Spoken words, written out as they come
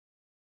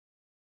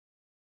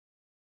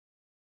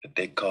that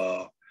they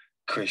call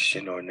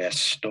Christian or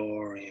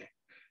Nestorian.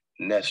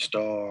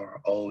 Nestor,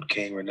 old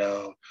king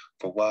renowned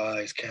for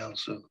wise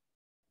counsel.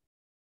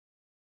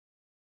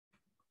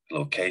 The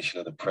location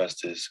of the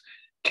Prester's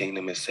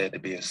kingdom is said to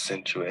be in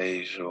Central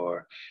Asia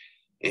or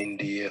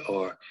India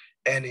or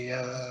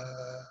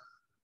Antioch.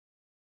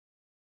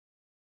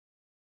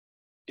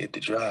 Get the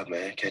drive,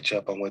 man. Catch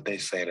up on what they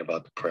saying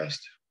about the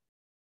Prester.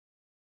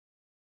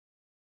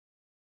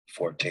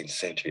 14th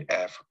century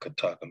Africa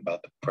talking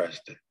about the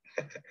Prester.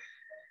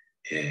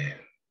 Yeah,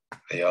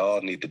 they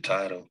all need the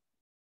title.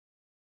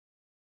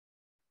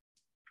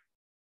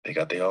 They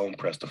got their own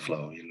Prester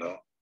flow, you know.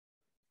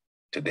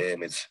 To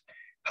them, it's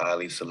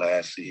Haile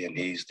Selassie, and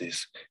he's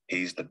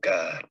the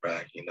God,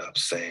 right? You know what I'm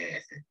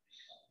saying?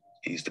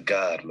 He's the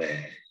God,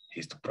 man.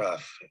 He's the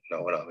prophet.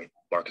 No, what I mean,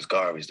 Marcus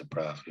Garvey's the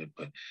prophet,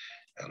 but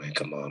I mean,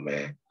 come on,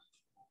 man.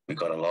 We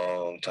gone a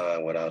long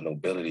time without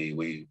nobility.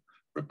 We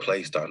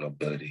replaced our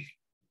nobility.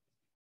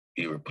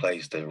 We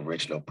replaced the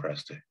original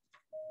Prester.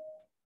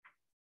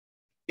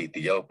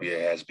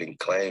 Ethiopia has been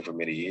claimed for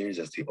many years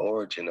as the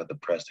origin of the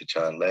Prester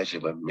John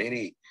legend, but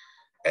many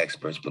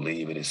experts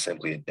believe it is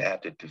simply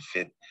adapted to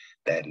fit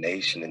that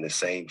nation in the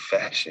same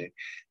fashion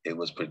it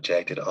was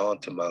projected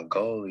onto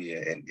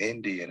Mongolia and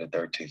India in the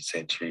 13th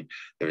century.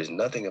 There is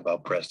nothing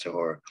about Prester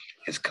or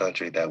his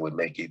country that would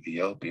make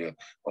Ethiopia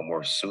a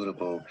more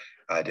suitable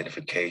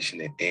identification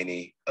than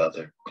any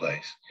other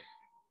place.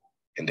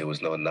 And there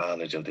was no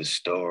knowledge of this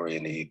story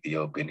in the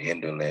Ethiopian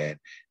hinterland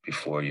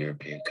before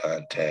European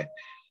contact,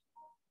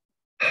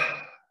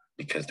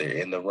 because they're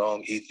in the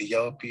wrong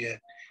Ethiopia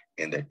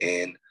and they're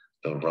in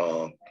the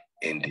wrong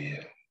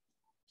India.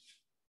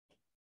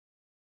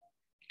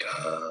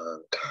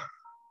 Con.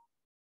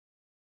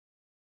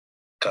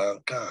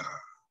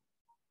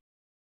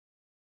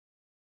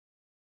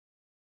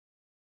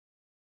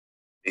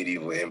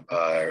 Medieval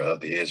Empire of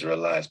the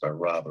Israelites by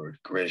Robert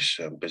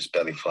Grisham, just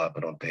belly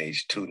flopping on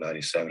page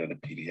 297 of the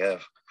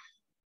PDF,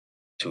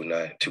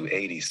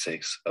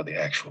 286 of the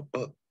actual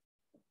book.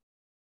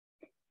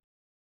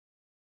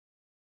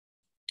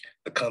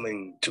 The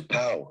coming to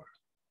power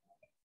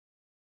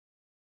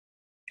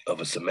of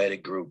a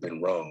Semitic group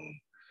in Rome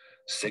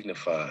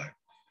signified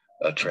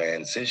a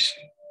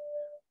transition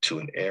to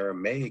an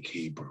Aramaic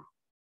Hebrew.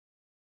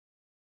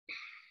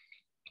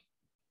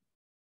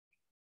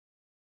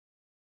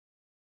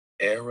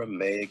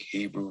 Aramaic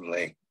Hebrew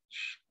language.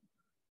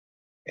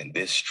 And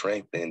this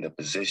strengthened the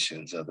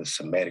positions of the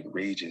Semitic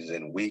regions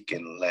and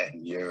weakened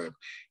Latin Europe.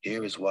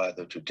 Here is why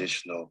the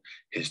traditional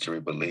history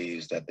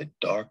believes that the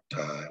dark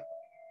time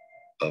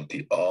of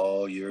the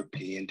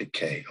all-European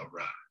decay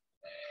arrived.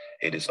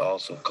 It is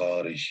also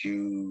called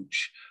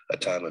a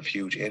time of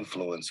huge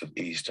influence of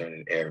Eastern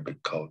and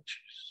Arabic cultures.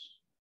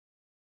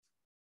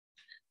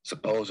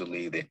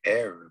 Supposedly, the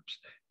Arabs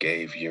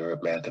gave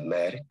Europe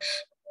mathematics,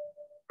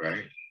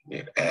 right?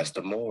 Ask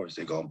the Moors,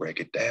 they're gonna break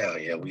it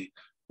down. Yeah,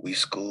 we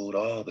schooled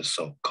all the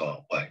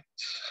so-called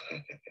whites.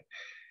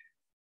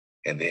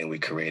 And then we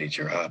created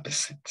your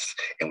opposites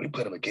and we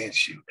put them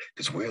against you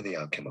because we're the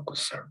alchemical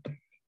serpent.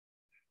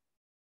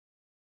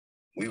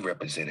 We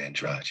represent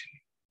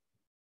androgyny.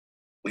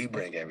 We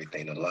bring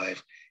everything to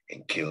life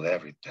and kill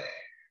everything.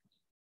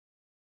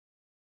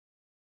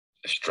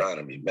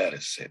 Astronomy,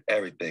 medicine,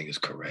 everything is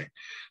correct,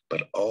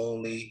 but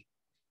only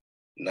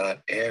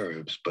not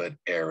Arabs, but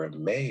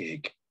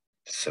Aramaic,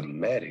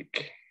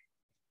 Semitic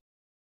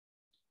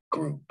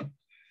group.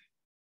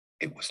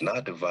 It was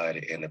not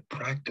divided in a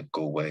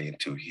practical way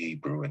into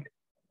Hebrew and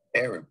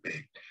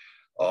Arabic.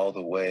 All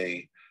the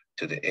way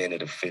to the end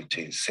of the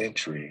 15th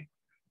century,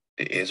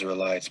 the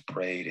Israelites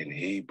prayed in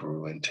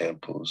Hebrew in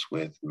temples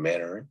with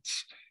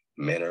minarets,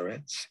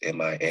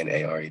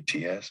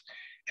 M-I-N-A-R-E-T-S,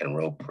 and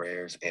wrote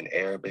prayers in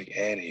Arabic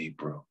and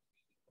Hebrew.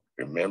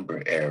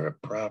 Remember, Arab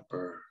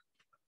proper,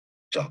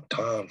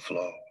 Doctrine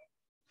flow.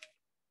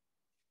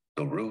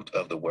 The root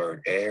of the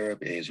word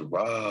Arab is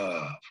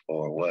Rav,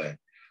 or what?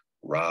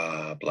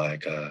 Rab,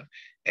 like a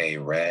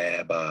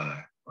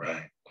rabbi,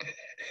 right?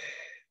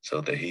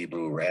 So the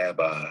Hebrew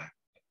rabbi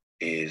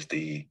is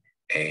the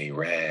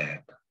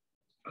Arab.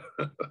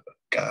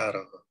 Got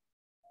him.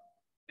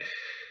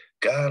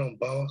 Got him,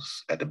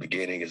 boss. At the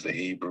beginning is the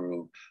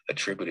Hebrew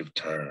attributive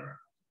term.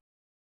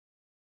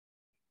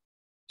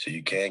 So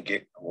you can't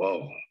get,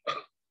 whoa.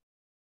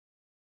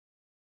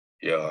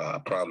 Yo, I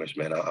promise,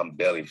 man, I'm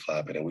belly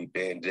flopping and we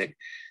been dick.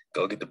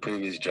 Go get the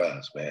previous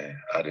drops, man.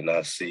 I did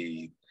not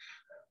see,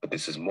 but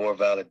this is more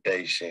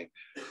validation.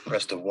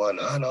 Press the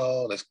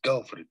 100, let's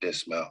go for the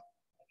dismount.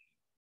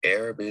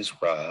 Arab is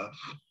Rav,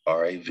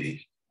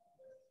 R-A-V.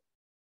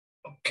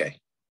 Okay.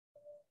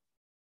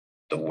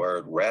 The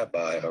word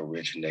rabbi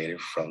originated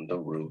from the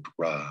root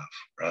Rav,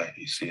 right?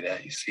 You see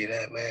that? You see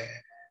that, man?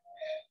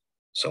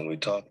 So when we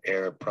talk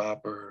Arab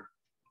proper,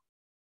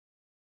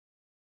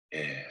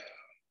 yeah.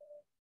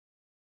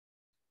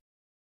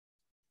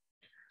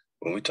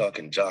 When we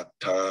talking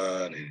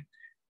Doctrine and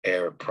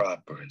Arab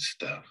proper and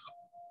stuff,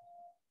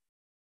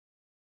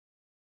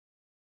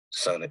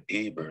 son of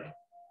Eber,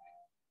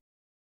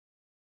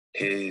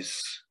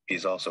 he's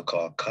also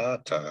called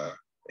Katan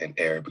in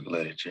Arabic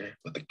literature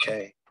with a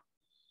K.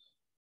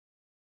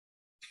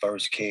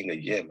 First king of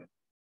Yemen,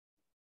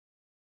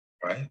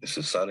 right? This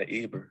is son of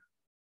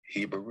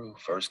Hebrew,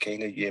 first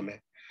king of Yemen.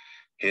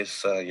 His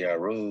son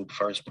Yarub,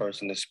 first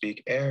person to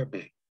speak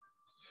Arabic.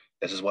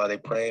 This is why they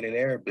praying in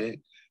Arabic,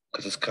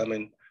 because it's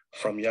coming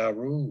from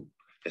Yarub.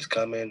 It's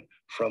coming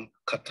from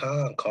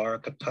Katan,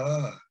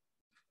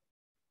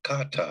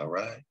 Kata,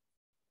 right?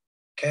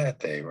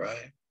 Cathay,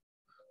 right?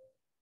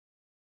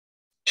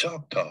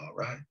 Choctaw,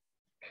 right?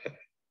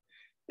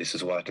 This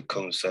is why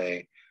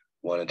Tecumseh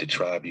wanted to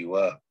tribe you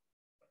up,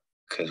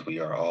 because we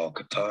are all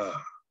Katan.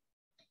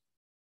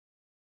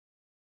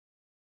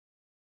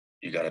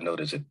 You got to know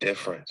there's a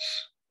difference.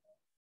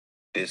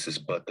 This is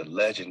but the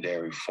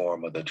legendary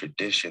form of the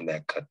tradition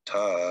that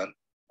Katan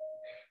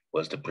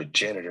was the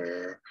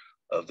progenitor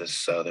of the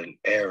Southern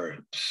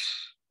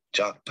Arabs,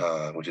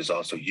 Joktan, which is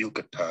also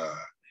Yucatan,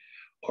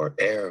 or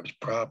Arabs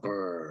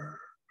proper,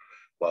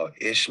 while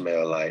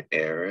Ishmaelite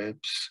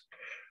Arabs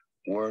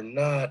were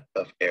not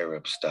of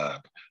Arab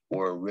stock,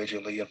 were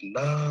originally of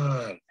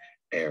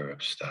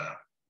non-Arab stock.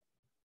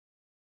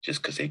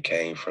 Just because they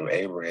came from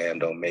Abraham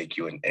don't make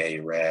you a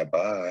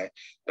rabbi,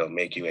 don't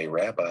make you a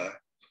rabbi.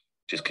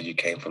 Just because you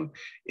came from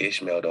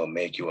Ishmael don't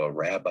make you a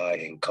rabbi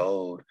in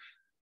code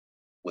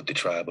with the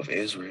tribe of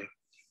Israel.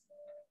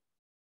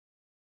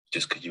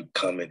 Just because you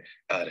coming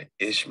out of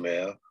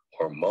Ishmael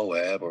or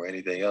Moab or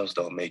anything else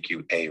don't make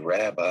you a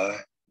rabbi.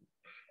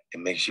 It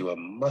makes you a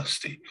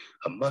musty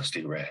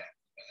rab.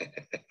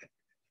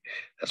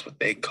 That's what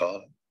they call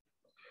it.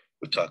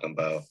 We're talking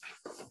about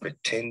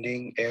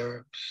pretending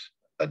Arabs,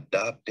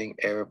 adopting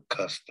Arab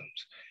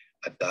customs,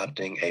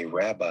 adopting a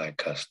rabbi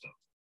custom,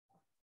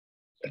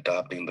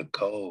 adopting the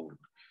code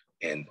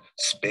and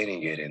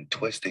spinning it and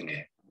twisting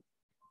it,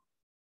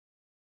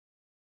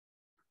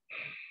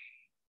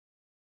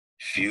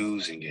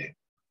 fusing it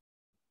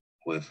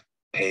with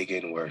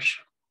pagan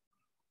worship.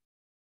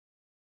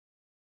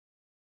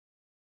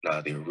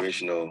 Now, the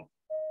original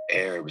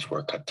Arabs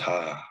were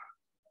Qatar.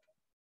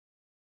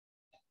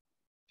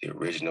 The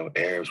original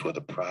Arabs were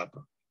the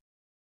proper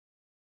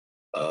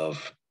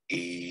of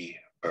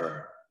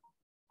Eber.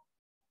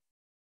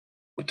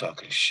 We're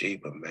talking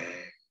Sheba,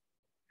 man.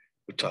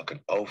 We're talking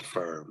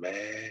Ophir,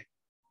 man.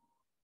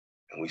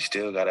 And we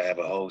still got to have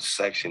a whole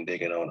section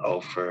digging on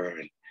Ophir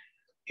and,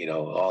 you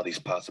know, all these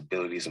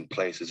possibilities and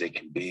places it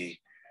can be.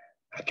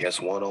 I guess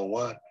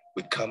 101,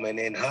 we're coming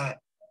in hot.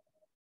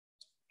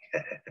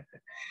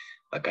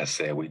 Like I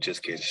said, we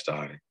just getting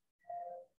started.